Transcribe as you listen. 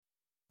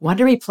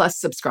Wondery Plus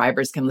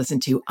subscribers can listen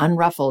to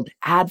Unruffled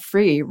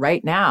ad-free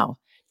right now.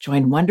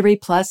 Join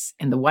Wondery Plus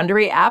in the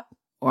Wondery app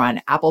or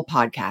on Apple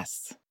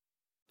Podcasts.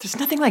 There's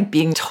nothing like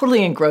being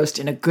totally engrossed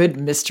in a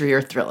good mystery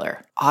or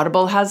thriller.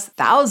 Audible has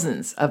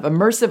thousands of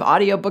immersive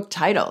audiobook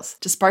titles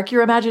to spark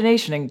your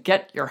imagination and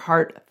get your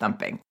heart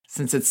thumping.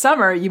 Since it's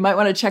summer, you might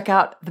want to check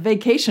out The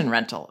Vacation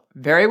Rental.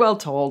 Very well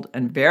told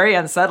and very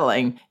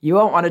unsettling. You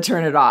won't want to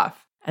turn it off.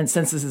 And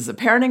since this is a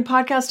parenting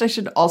podcast, I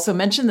should also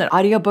mention that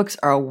audiobooks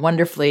are a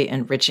wonderfully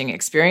enriching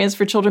experience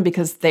for children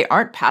because they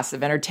aren't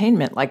passive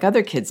entertainment like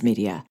other kids'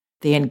 media.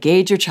 They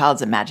engage your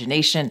child's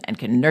imagination and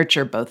can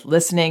nurture both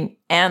listening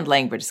and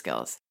language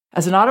skills.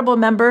 As an Audible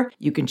member,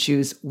 you can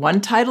choose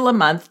one title a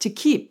month to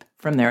keep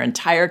from their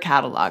entire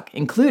catalog,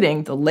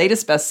 including the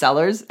latest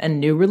bestsellers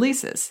and new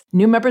releases.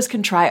 New members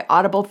can try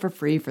Audible for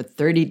free for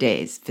 30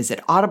 days.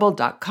 Visit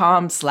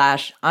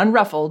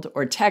audible.com/unruffled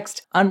or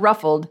text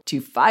unruffled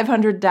to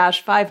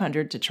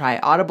 500-500 to try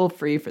Audible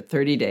free for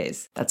 30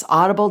 days. That's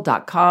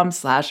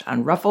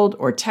audible.com/unruffled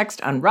or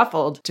text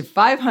unruffled to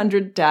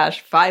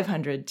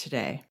 500-500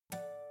 today.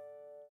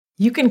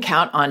 You can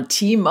count on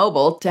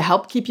T-Mobile to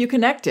help keep you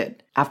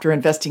connected. After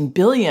investing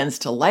billions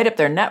to light up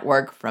their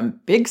network from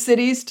big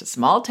cities to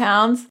small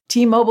towns,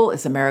 T-Mobile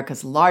is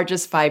America's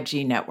largest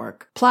 5G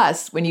network.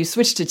 Plus, when you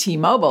switch to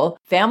T-Mobile,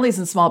 families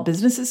and small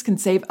businesses can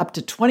save up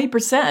to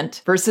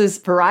 20% versus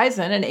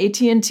Verizon and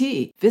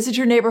AT&T. Visit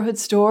your neighborhood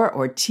store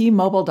or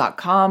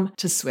T-Mobile.com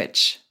to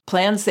switch.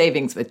 Plan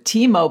savings with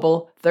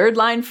T-Mobile, third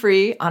line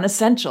free on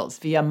essentials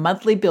via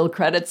monthly bill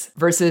credits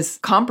versus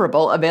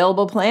comparable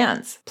available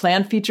plans.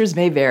 Plan features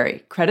may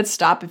vary. Credits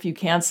stop if you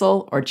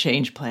cancel or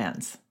change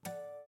plans.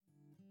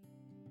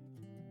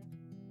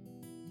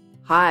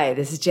 Hi,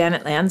 this is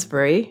Janet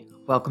Lansbury.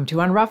 Welcome to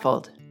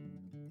Unruffled.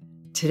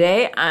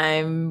 Today,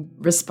 I'm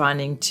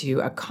responding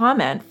to a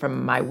comment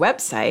from my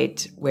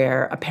website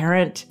where a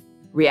parent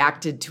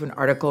reacted to an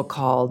article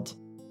called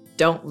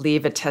 "Don't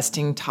Leave a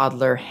Testing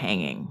Toddler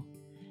Hanging."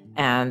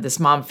 And this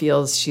mom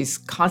feels she's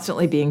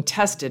constantly being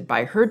tested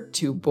by her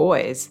two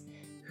boys,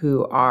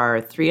 who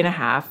are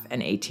 3.5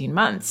 and 18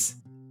 months.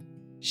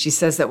 She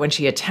says that when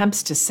she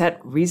attempts to set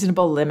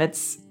reasonable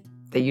limits,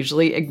 they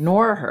usually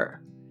ignore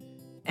her.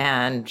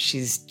 And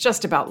she's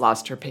just about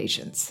lost her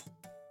patience.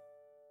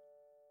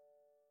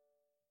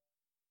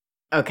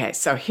 Okay,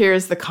 so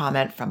here's the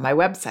comment from my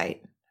website.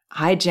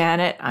 Hi,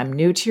 Janet. I'm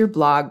new to your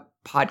blog,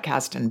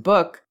 podcast, and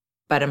book,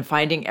 but I'm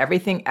finding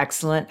everything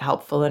excellent,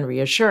 helpful, and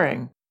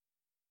reassuring.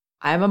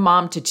 I am a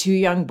mom to two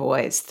young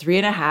boys,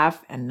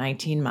 3.5 and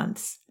 19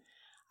 months.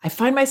 I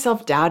find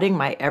myself doubting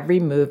my every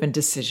move and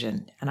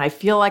decision, and I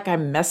feel like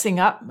I'm messing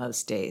up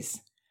most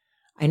days.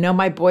 I know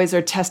my boys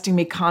are testing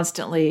me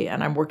constantly,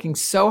 and I'm working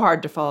so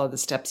hard to follow the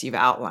steps you've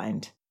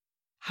outlined.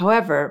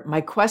 However, my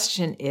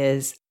question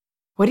is,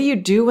 what do you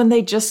do when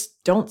they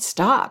just don't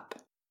stop?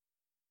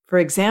 For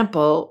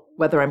example,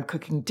 whether I'm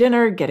cooking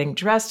dinner, getting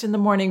dressed in the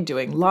morning,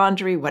 doing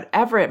laundry,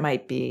 whatever it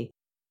might be,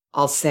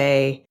 I'll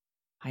say,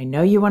 I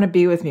know you want to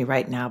be with me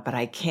right now, but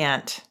I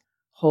can't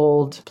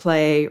hold,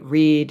 play,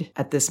 read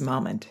at this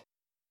moment.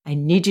 I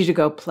need you to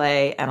go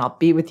play, and I'll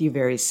be with you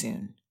very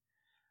soon.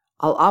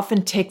 I'll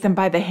often take them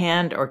by the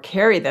hand or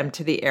carry them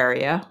to the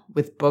area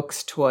with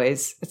books,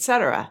 toys,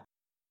 etc.,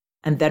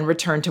 and then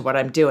return to what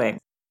I'm doing.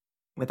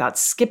 Without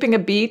skipping a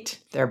beat,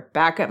 they're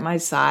back at my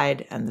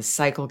side, and the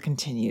cycle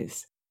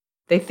continues.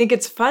 They think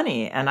it's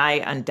funny, and I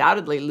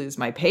undoubtedly lose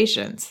my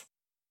patience.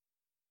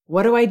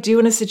 What do I do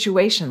in a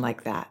situation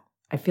like that?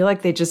 I feel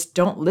like they just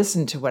don't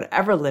listen to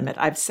whatever limit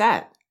I've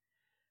set.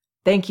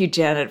 Thank you,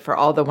 Janet, for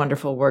all the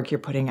wonderful work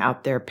you're putting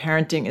out there.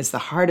 Parenting is the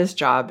hardest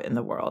job in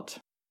the world.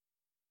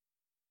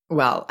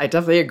 Well, I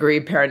definitely agree.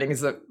 Parenting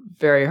is a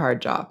very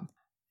hard job.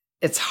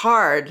 It's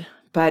hard,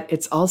 but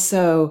it's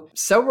also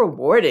so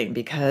rewarding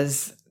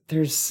because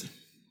there's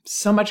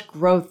so much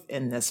growth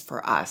in this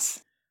for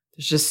us.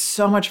 There's just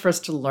so much for us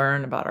to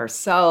learn about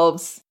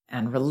ourselves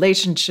and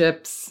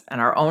relationships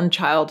and our own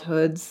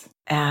childhoods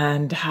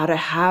and how to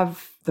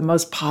have the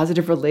most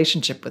positive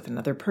relationship with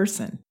another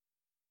person.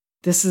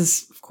 This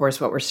is, of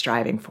course, what we're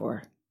striving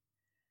for.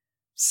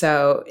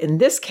 So in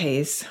this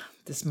case,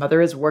 this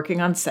mother is working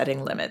on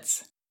setting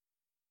limits.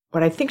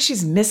 What I think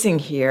she's missing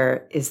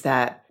here is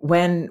that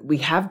when we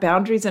have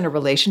boundaries in a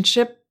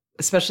relationship,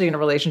 especially in a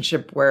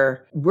relationship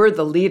where we're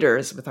the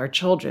leaders with our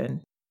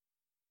children,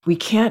 we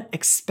can't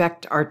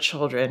expect our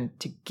children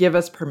to give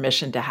us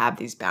permission to have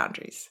these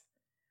boundaries.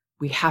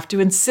 We have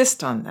to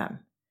insist on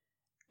them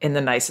in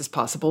the nicest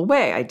possible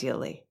way,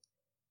 ideally.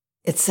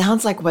 It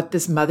sounds like what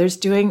this mother's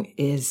doing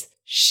is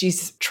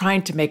she's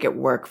trying to make it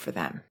work for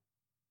them.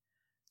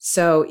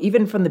 So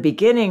even from the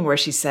beginning where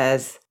she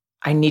says,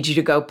 I need you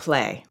to go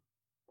play,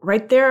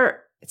 right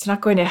there, it's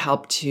not going to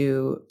help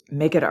to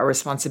make it our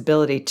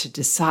responsibility to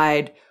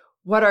decide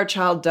what our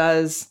child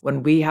does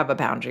when we have a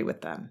boundary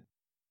with them,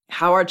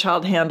 how our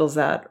child handles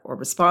that or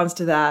responds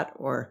to that,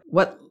 or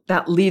what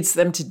that leads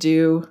them to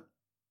do.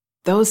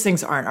 Those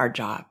things aren't our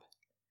job.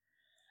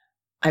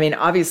 I mean,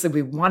 obviously,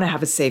 we want to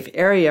have a safe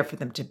area for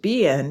them to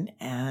be in,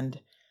 and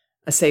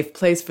a safe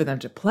place for them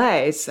to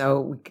play.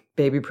 So we can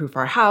baby-proof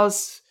our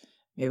house.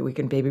 Maybe we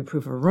can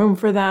baby-proof a room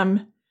for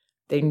them.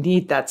 They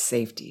need that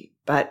safety.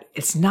 But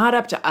it's not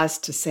up to us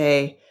to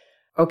say,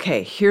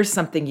 okay, here's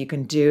something you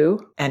can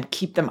do and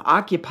keep them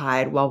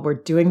occupied while we're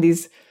doing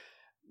these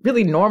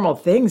really normal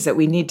things that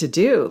we need to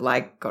do,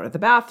 like go to the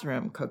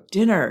bathroom, cook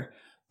dinner,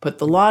 put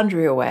the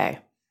laundry away.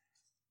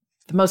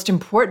 The most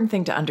important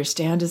thing to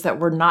understand is that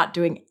we're not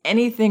doing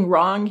anything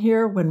wrong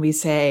here when we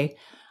say,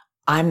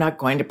 I'm not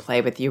going to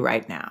play with you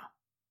right now.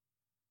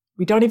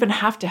 We don't even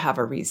have to have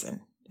a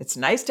reason. It's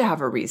nice to have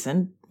a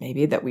reason,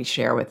 maybe that we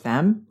share with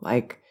them,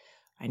 like,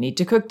 I need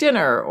to cook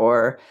dinner,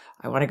 or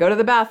I want to go to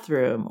the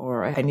bathroom,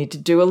 or I need to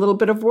do a little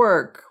bit of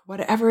work.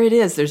 Whatever it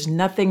is, there's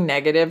nothing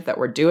negative that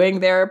we're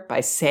doing there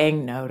by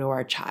saying no to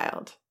our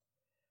child.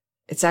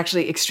 It's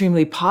actually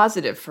extremely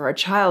positive for a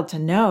child to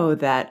know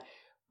that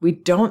we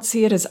don't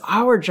see it as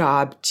our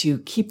job to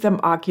keep them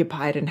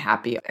occupied and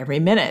happy every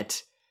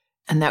minute,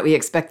 and that we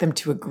expect them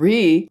to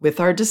agree with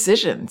our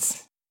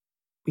decisions.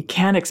 We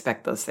can't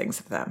expect those things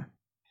of them.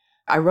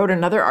 I wrote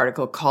another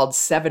article called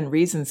 7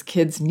 Reasons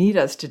Kids Need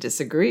Us to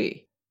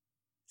Disagree.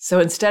 So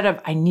instead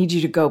of, I need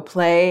you to go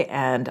play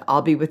and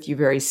I'll be with you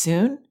very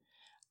soon,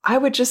 I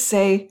would just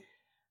say,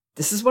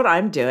 this is what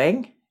I'm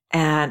doing,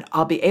 and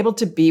I'll be able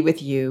to be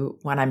with you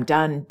when I'm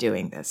done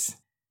doing this.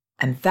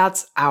 And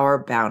that's our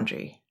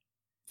boundary.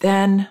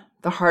 Then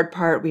the hard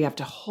part, we have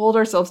to hold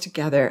ourselves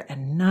together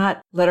and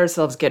not let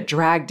ourselves get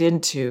dragged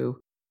into,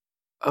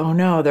 oh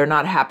no, they're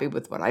not happy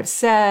with what I've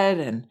said,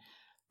 and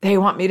they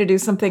want me to do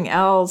something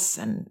else,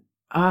 and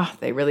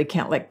they really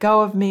can't let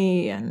go of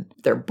me, and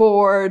they're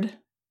bored.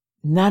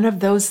 None of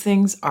those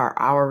things are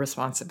our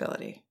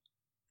responsibility.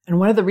 And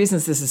one of the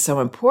reasons this is so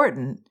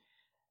important,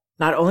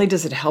 not only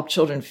does it help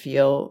children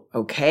feel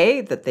okay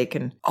that they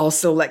can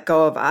also let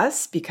go of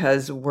us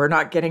because we're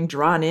not getting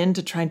drawn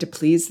into trying to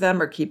please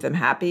them or keep them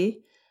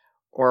happy,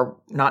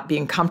 or not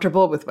being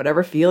comfortable with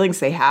whatever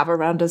feelings they have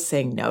around us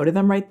saying no to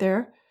them right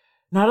there.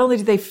 Not only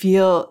do they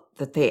feel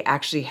that they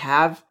actually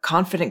have a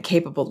confident,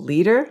 capable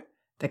leader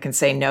that can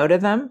say no to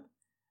them,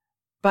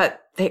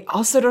 but they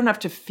also don't have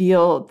to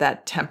feel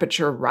that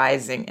temperature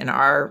rising in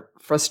our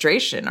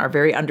frustration, our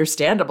very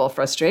understandable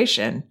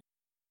frustration,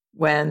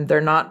 when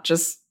they're not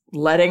just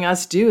letting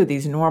us do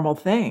these normal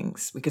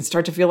things. We can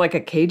start to feel like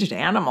a caged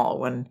animal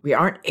when we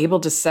aren't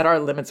able to set our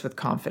limits with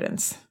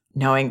confidence,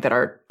 knowing that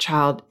our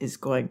child is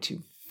going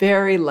to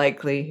very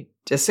likely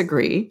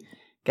disagree,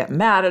 get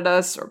mad at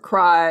us or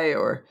cry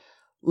or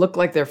look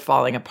like they're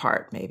falling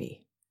apart maybe.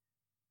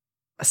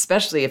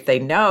 Especially if they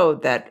know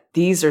that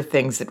these are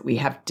things that we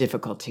have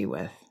difficulty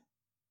with.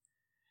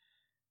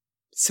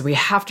 So we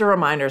have to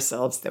remind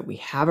ourselves that we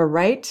have a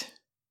right,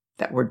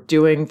 that we're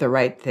doing the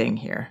right thing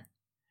here.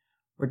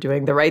 We're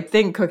doing the right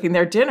thing cooking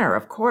their dinner,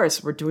 of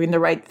course. We're doing the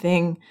right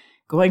thing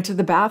going to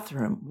the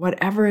bathroom.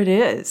 Whatever it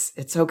is,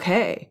 it's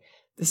okay.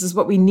 This is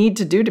what we need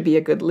to do to be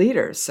a good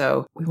leader.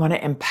 So we want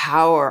to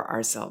empower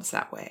ourselves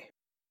that way.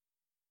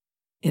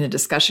 In a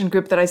discussion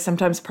group that I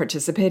sometimes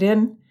participate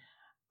in,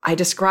 I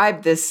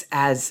describe this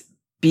as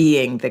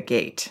being the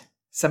gate.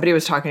 Somebody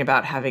was talking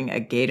about having a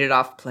gated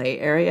off play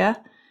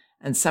area,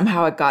 and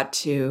somehow it got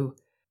to,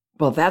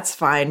 well, that's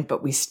fine,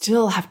 but we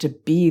still have to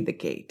be the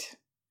gate.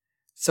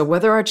 So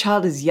whether our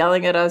child is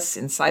yelling at us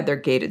inside their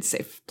gated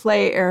safe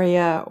play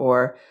area,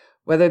 or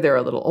whether they're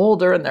a little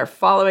older and they're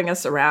following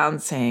us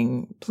around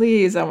saying,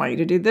 please, I want you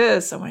to do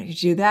this, I want you to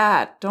do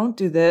that, don't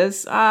do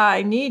this,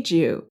 I need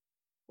you,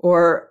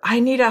 or I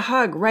need a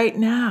hug right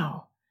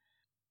now.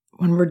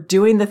 When we're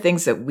doing the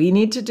things that we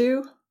need to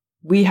do,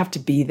 we have to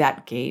be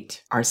that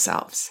gate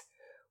ourselves.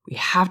 We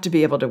have to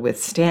be able to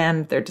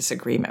withstand their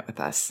disagreement with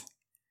us.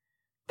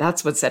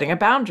 That's what setting a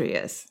boundary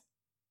is.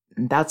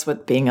 And that's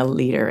what being a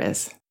leader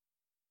is.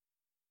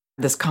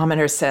 This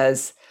commenter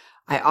says,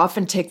 I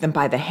often take them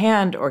by the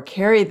hand or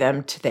carry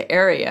them to the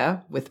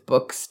area with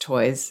books,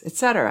 toys,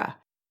 etc.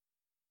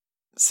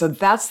 So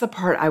that's the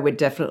part I would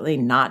definitely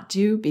not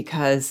do,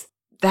 because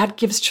that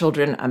gives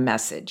children a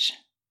message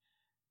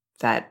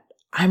that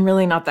I'm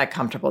really not that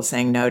comfortable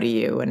saying no to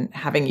you and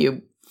having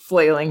you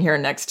flailing here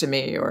next to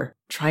me or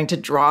trying to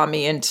draw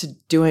me into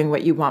doing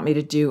what you want me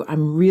to do.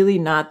 I'm really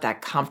not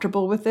that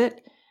comfortable with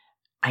it.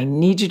 I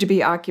need you to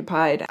be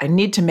occupied. I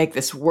need to make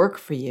this work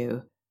for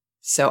you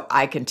so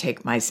I can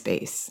take my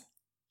space.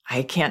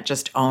 I can't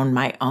just own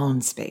my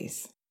own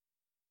space.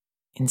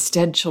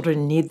 Instead,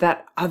 children need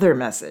that other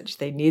message.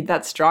 They need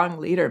that strong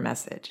leader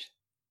message.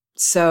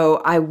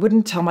 So I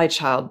wouldn't tell my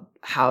child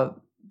how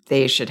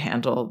they should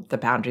handle the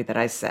boundary that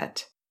I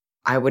set.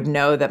 I would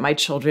know that my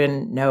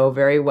children know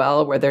very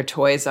well where their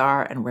toys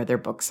are and where their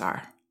books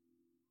are.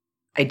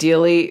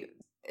 Ideally,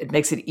 it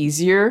makes it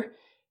easier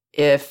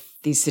if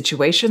these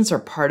situations are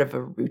part of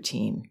a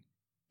routine.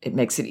 It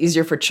makes it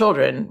easier for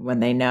children when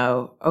they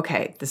know,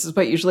 okay, this is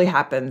what usually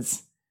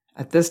happens.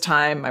 At this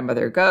time, my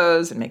mother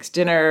goes and makes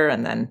dinner,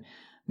 and then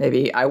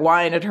maybe I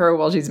whine at her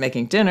while she's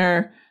making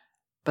dinner.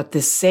 But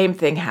this same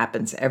thing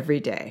happens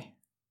every day.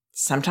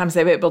 Sometimes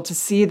I'm able to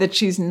see that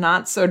she's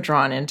not so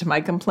drawn into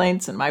my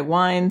complaints and my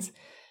whines,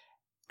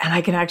 and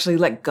I can actually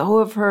let go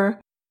of her.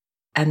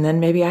 And then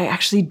maybe I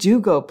actually do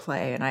go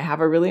play and I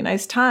have a really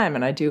nice time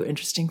and I do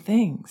interesting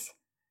things.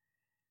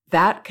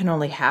 That can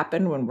only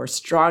happen when we're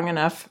strong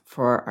enough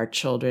for our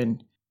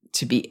children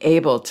to be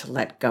able to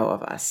let go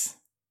of us.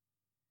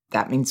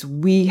 That means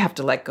we have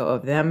to let go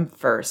of them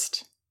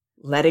first,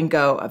 letting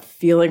go of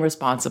feeling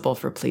responsible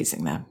for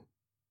pleasing them.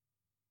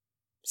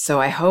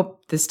 So I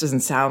hope this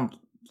doesn't sound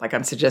like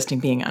I'm suggesting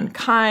being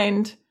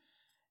unkind.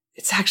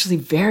 It's actually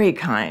very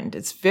kind.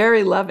 It's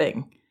very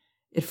loving.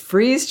 It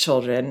frees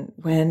children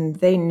when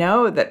they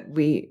know that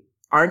we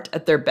aren't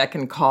at their beck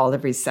and call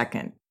every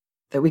second,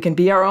 that we can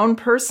be our own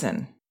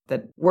person,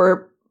 that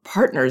we're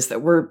partners,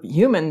 that we're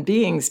human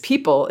beings,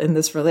 people in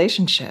this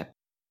relationship.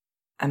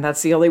 And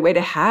that's the only way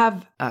to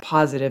have a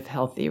positive,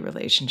 healthy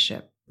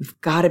relationship. We've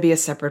got to be a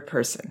separate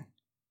person.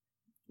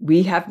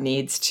 We have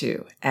needs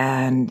too.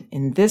 And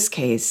in this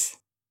case,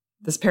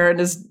 this parent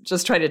is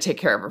just trying to take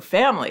care of her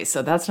family,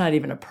 so that's not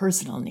even a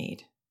personal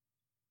need.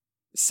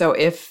 So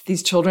if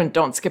these children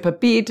don't skip a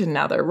beat and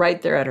now they're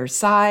right there at her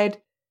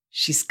side,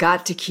 she's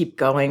got to keep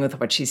going with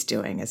what she's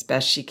doing as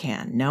best she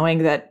can, knowing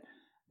that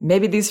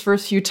maybe these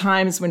first few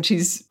times when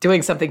she's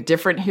doing something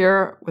different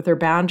here with her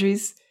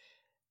boundaries,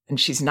 and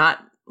she's not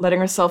letting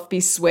herself be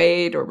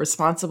swayed or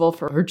responsible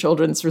for her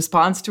children's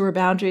response to her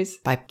boundaries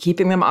by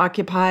keeping them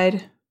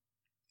occupied,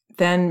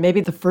 then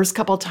maybe the first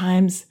couple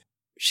times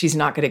she's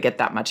not going to get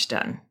that much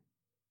done.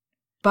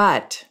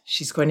 But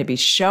she's going to be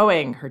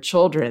showing her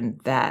children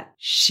that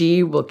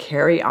she will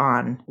carry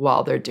on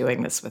while they're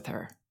doing this with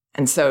her.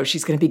 And so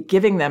she's going to be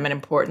giving them an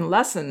important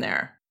lesson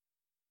there.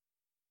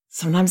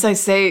 Sometimes I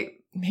say,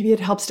 maybe it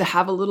helps to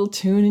have a little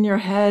tune in your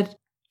head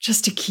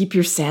just to keep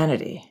your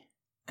sanity.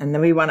 And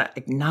then we want to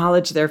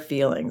acknowledge their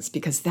feelings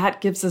because that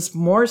gives us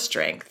more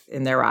strength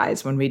in their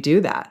eyes when we do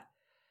that.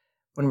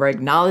 When we're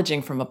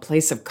acknowledging from a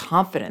place of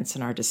confidence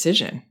in our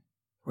decision,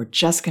 we're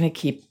just going to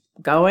keep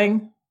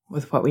going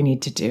with what we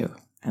need to do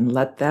and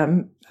let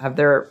them have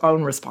their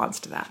own response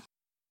to that.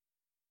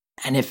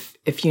 And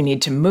if you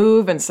need to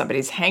move and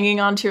somebody's hanging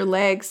onto your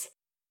legs,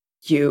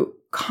 you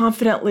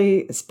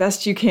confidently, as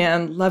best you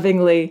can,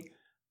 lovingly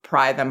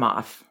pry them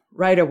off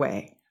right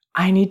away.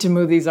 I need to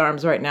move these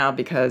arms right now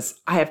because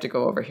I have to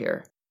go over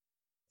here.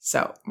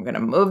 So I'm going to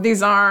move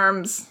these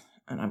arms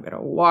and I'm going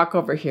to walk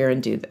over here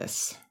and do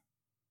this.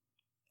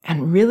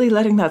 And really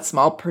letting that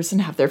small person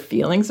have their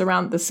feelings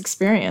around this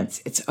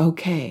experience. It's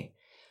okay.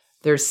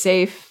 They're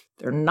safe.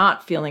 They're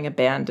not feeling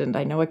abandoned.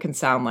 I know it can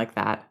sound like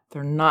that.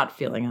 They're not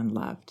feeling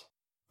unloved.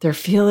 They're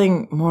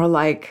feeling more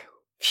like,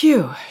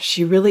 phew,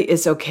 she really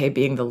is okay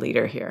being the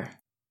leader here.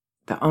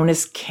 The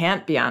onus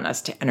can't be on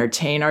us to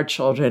entertain our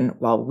children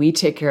while we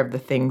take care of the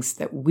things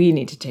that we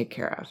need to take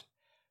care of.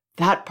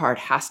 That part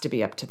has to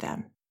be up to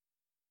them.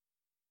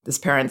 This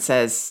parent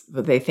says,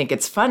 well, they think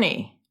it's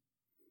funny.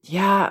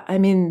 Yeah, I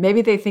mean,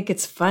 maybe they think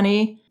it's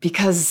funny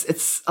because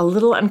it's a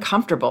little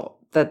uncomfortable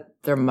that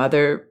their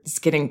mother is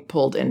getting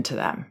pulled into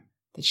them,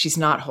 that she's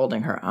not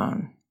holding her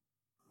own.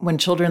 When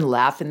children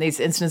laugh in these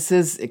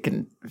instances, it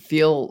can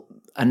feel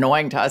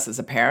annoying to us as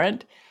a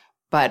parent,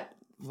 but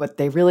what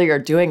they really are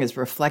doing is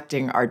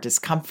reflecting our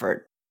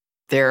discomfort.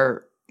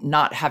 They're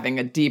not having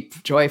a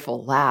deep,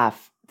 joyful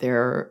laugh.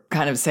 They're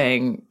kind of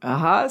saying,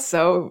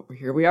 so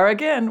here we are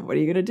again. What are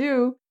you going to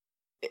do?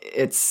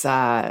 It's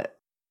not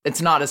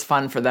as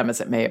fun for them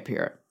as it may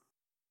appear.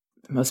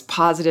 The most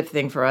positive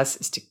thing for us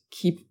is to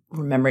keep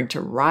remembering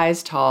to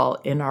rise tall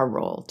in our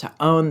role, to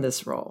own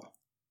this role.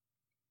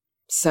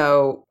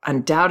 So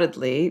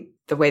undoubtedly,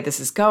 the way this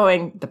is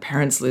going, the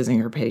parent's losing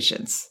her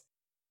patience.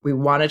 We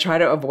want to try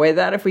to avoid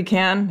that if we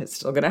can. It's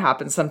still going to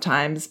happen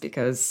sometimes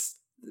because,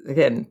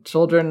 again,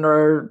 children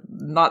are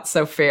not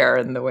so fair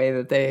in the way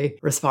that they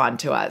respond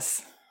to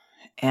us.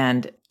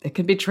 And it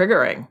can be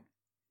triggering.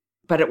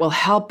 But it will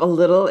help a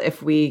little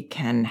if we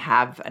can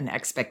have an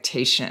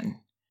expectation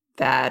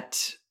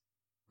that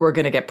we're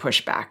going to get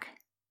pushback,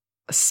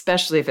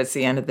 especially if it's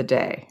the end of the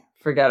day.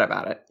 Forget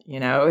about it.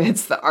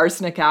 It's the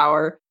arsenic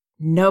hour.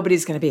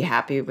 Nobody's going to be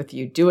happy with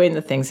you doing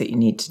the things that you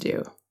need to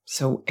do.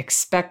 So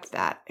expect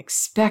that.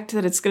 Expect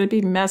that it's going to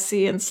be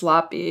messy and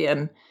sloppy,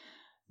 and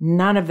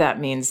none of that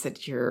means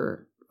that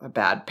you're a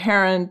bad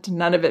parent.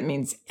 None of it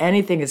means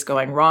anything is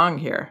going wrong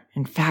here.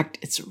 In fact,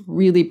 it's a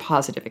really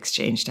positive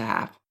exchange to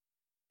have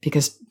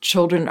because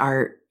children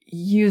are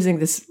using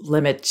this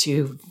limit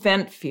to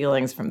vent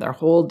feelings from their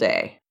whole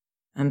day,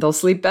 and they'll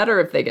sleep better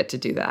if they get to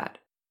do that.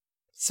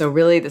 So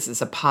really, this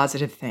is a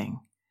positive thing.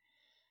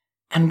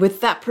 And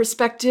with that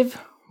perspective,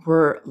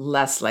 we're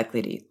less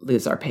likely to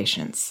lose our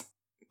patience.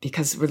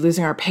 Because we're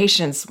losing our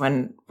patience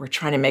when we're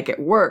trying to make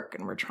it work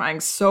and we're trying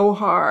so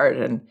hard.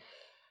 And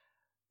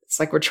it's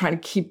like we're trying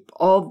to keep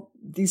all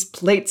these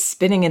plates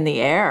spinning in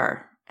the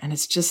air and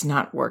it's just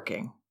not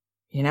working.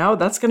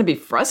 That's going to be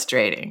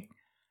frustrating.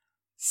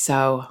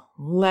 So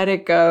let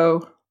it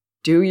go.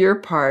 Do your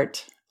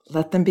part.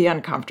 Let them be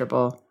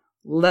uncomfortable.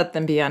 Let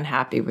them be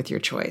unhappy with your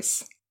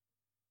choice.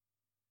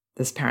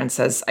 This parent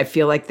says, I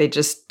feel like they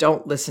just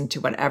don't listen to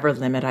whatever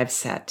limit I've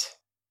set.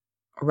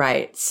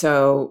 Right.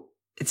 So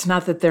it's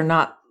not that they're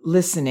not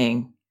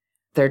listening,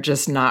 they're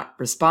just not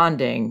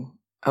responding.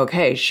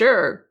 Okay,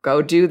 sure,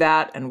 go do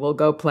that and we'll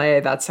go play.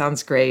 That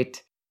sounds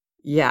great.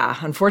 Yeah,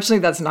 unfortunately,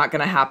 that's not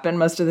going to happen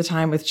most of the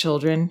time with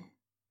children.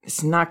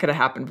 It's not going to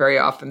happen very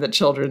often that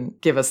children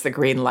give us the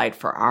green light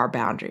for our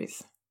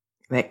boundaries.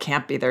 That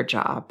can't be their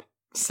job.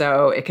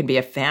 So it can be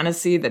a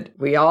fantasy that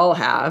we all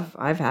have.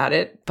 I've had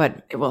it,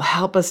 but it will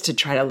help us to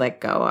try to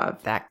let go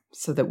of that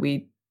so that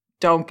we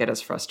don't get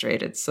as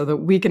frustrated, so that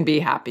we can be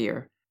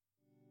happier.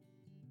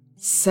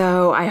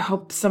 So I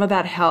hope some of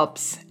that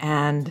helps.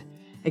 And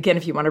again,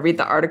 if you want to read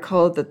the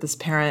article that this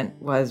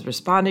parent was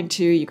responding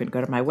to, you can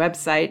go to my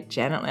website,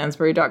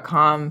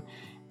 janetlansbury.com,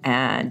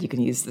 and you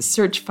can use the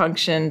search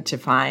function to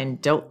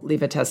find Don't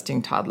Leave a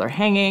Testing Toddler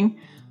Hanging.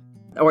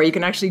 Or you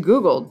can actually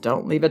Google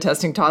Don't Leave a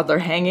Testing Toddler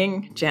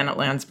Hanging, Janet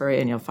Lansbury,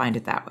 and you'll find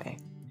it that way.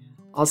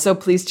 Also,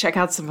 please check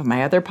out some of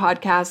my other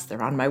podcasts.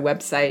 They're on my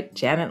website,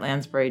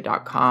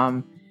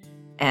 janetlansbury.com.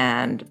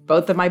 And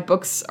both of my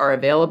books are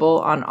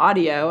available on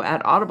audio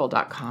at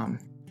audible.com.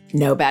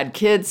 No Bad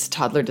Kids,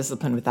 Toddler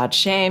Discipline Without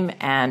Shame,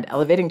 and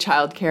Elevating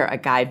Childcare, A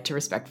Guide to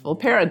Respectful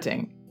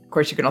Parenting. Of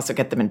course, you can also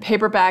get them in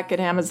paperback at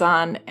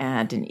Amazon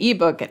and an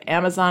ebook at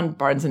Amazon,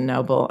 Barnes &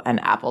 Noble, and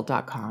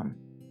apple.com.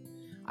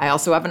 I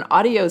also have an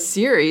audio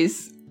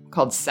series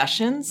called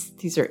Sessions.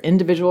 These are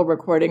individual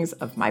recordings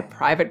of my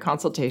private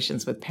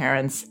consultations with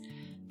parents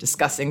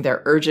discussing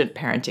their urgent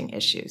parenting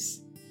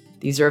issues.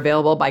 These are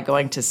available by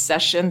going to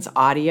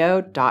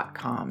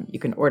sessionsaudio.com. You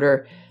can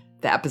order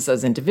the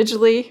episodes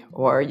individually,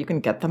 or you can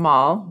get them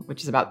all,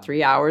 which is about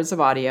 3 hours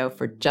of audio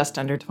for just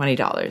under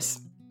 $20.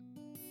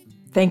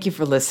 Thank you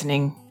for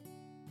listening.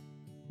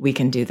 We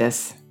can do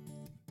this.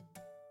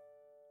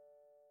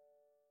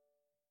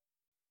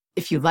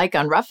 If you like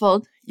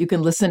Unruffled, you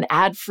can listen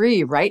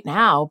ad-free right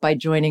now by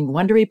joining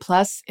Wondery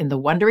Plus in the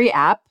Wondery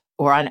app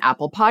or on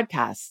Apple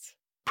Podcasts.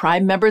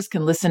 Prime members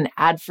can listen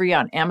ad-free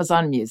on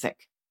Amazon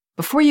Music.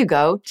 Before you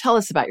go, tell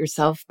us about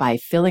yourself by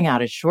filling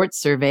out a short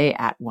survey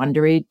at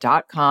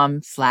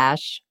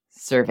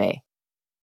Wondery.com/survey.